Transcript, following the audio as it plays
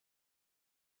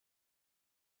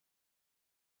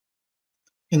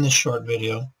In this short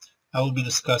video, I will be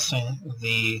discussing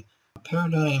the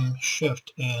paradigm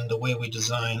shift in the way we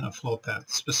design a flow path.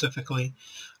 Specifically,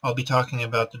 I'll be talking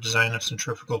about the design of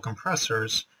centrifugal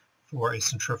compressors for a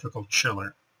centrifugal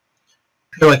chiller.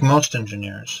 If you're like most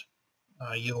engineers,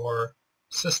 your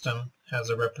system has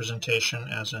a representation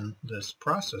as in this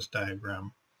process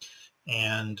diagram,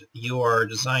 and you are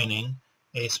designing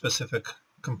a specific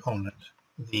component,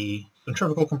 the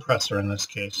centrifugal compressor in this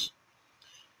case.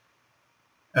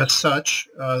 As such,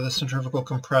 the centrifugal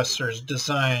compressor's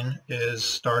design is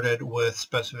started with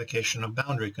specification of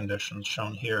boundary conditions,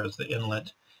 shown here as the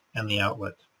inlet and the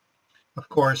outlet. Of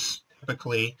course,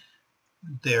 typically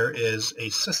there is a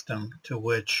system to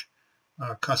which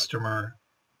customer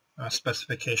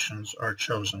specifications are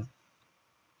chosen.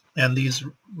 And these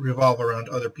revolve around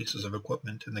other pieces of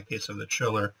equipment, in the case of the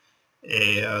chiller,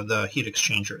 the heat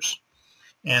exchangers.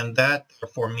 And that,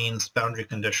 therefore, means boundary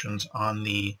conditions on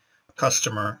the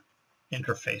customer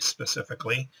interface,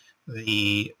 specifically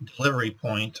the delivery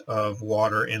point of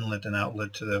water inlet and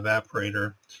outlet to the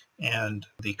evaporator, and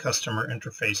the customer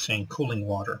interfacing cooling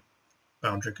water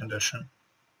boundary condition.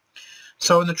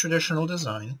 So in the traditional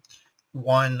design,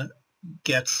 one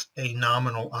gets a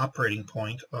nominal operating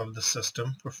point of the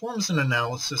system, performs an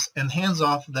analysis, and hands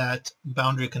off that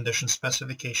boundary condition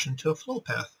specification to a flow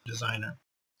path designer.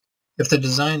 If the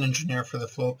design engineer for the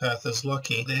flow path is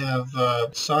lucky, they have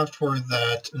software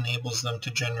that enables them to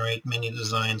generate many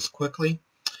designs quickly.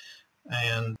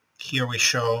 And here we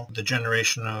show the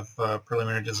generation of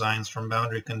preliminary designs from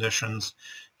boundary conditions,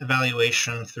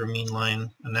 evaluation through mean line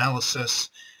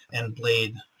analysis, and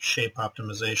blade shape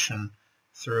optimization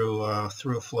through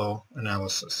flow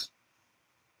analysis.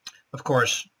 Of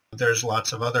course, there's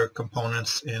lots of other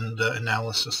components in the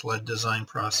analysis-led design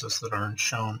process that aren't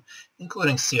shown,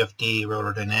 including CFD,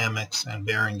 rotor dynamics, and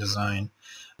bearing design.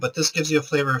 But this gives you a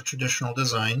flavor of traditional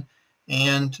design,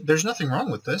 and there's nothing wrong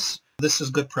with this. This is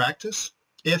good practice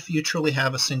if you truly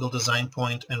have a single design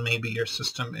point and maybe your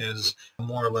system is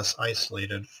more or less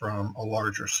isolated from a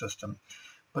larger system.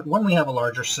 But when we have a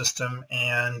larger system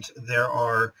and there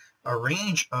are a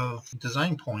range of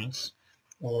design points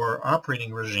or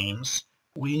operating regimes,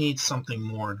 we need something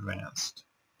more advanced.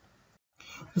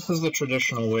 This is the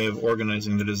traditional way of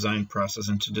organizing the design process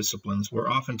into disciplines, where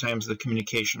oftentimes the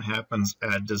communication happens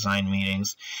at design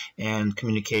meetings, and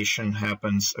communication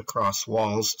happens across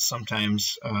walls,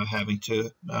 sometimes having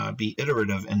to be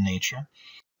iterative in nature.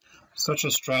 Such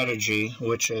a strategy,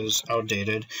 which is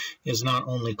outdated, is not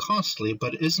only costly,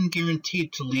 but isn't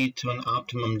guaranteed to lead to an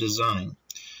optimum design.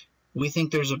 We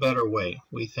think there's a better way.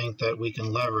 We think that we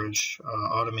can leverage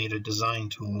automated design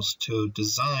tools to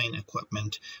design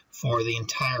equipment for the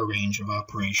entire range of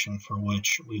operation for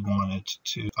which we want it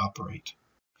to operate.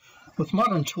 With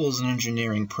modern tools in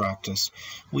engineering practice,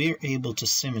 we are able to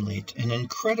simulate in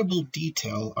incredible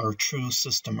detail our true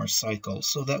system or cycle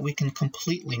so that we can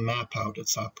completely map out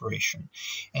its operation.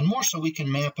 And more so, we can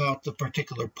map out the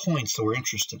particular points that we're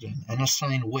interested in and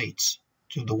assign weights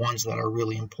to the ones that are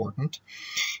really important,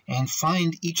 and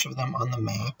find each of them on the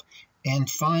map, and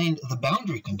find the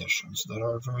boundary conditions that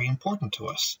are very important to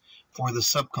us for the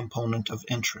subcomponent of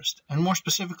interest. And more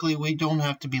specifically, we don't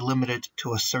have to be limited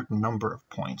to a certain number of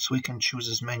points. We can choose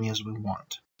as many as we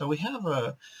want. So we have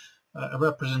a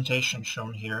representation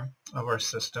shown here of our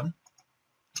system,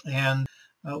 and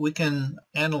we can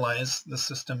analyze the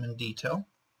system in detail.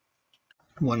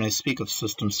 When I speak of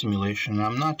system simulation,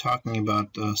 I'm not talking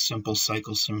about a simple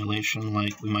cycle simulation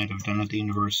like we might have done at the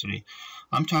university.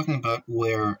 I'm talking about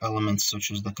where elements such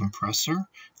as the compressor,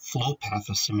 flow path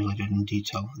is simulated in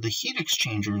detail. The heat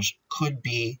exchangers could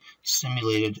be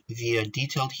simulated via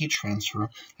detailed heat transfer,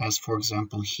 as for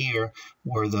example here,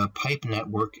 where the pipe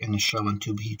network in the shell and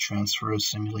tube heat transfer is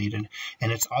simulated,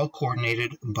 and it's all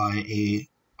coordinated by a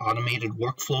automated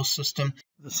workflow system.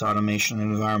 This automation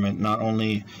environment not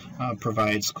only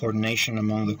provides coordination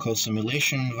among the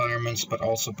co-simulation environments, but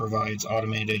also provides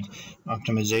automated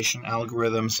optimization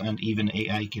algorithms and even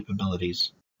AI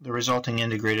capabilities. The resulting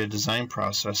integrated design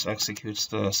process executes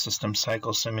the system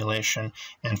cycle simulation,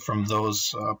 and from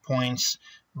those points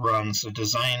runs the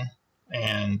design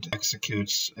and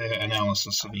executes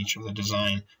analysis of each of the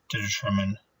design to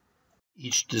determine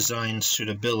each design's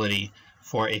suitability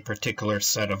for a particular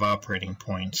set of operating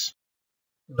points.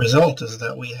 The result is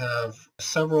that we have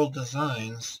several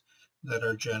designs that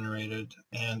are generated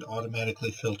and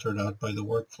automatically filtered out by the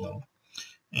workflow.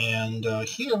 And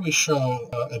here we show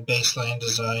a baseline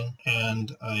design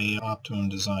and an optimum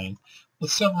design,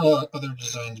 with several other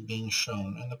designs being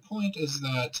shown. And the point is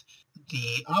that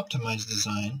the optimized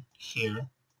design here,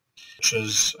 which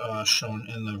is shown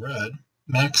in the red,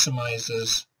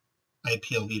 maximizes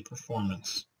IPLV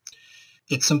performance.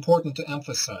 It's important to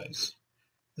emphasize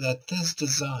that this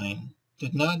design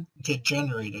did not get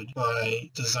generated by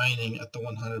designing at the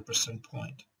 100%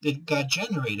 point. It got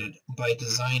generated by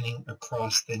designing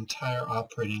across the entire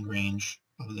operating range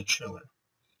of the chiller.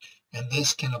 And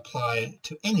this can apply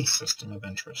to any system of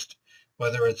interest.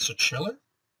 Whether it's a chiller,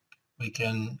 we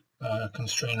can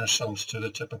constrain ourselves to the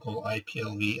typical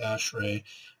IPLV ASHRAE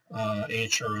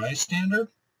HRI standard,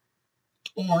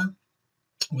 or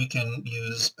we can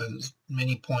use as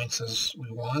many points as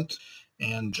we want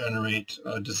and generate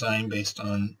a design based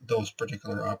on those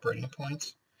particular operating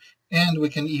points. And we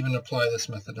can even apply this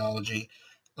methodology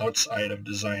outside of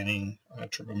designing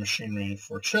turbomachinery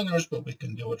for chillers, but we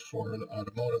can do it for the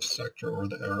automotive sector or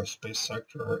the aerospace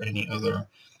sector or any other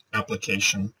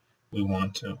application we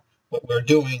want to. What we're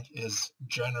doing is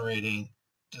generating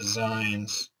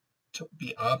designs to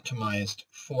be optimized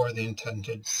for the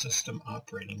intended system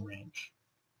operating range.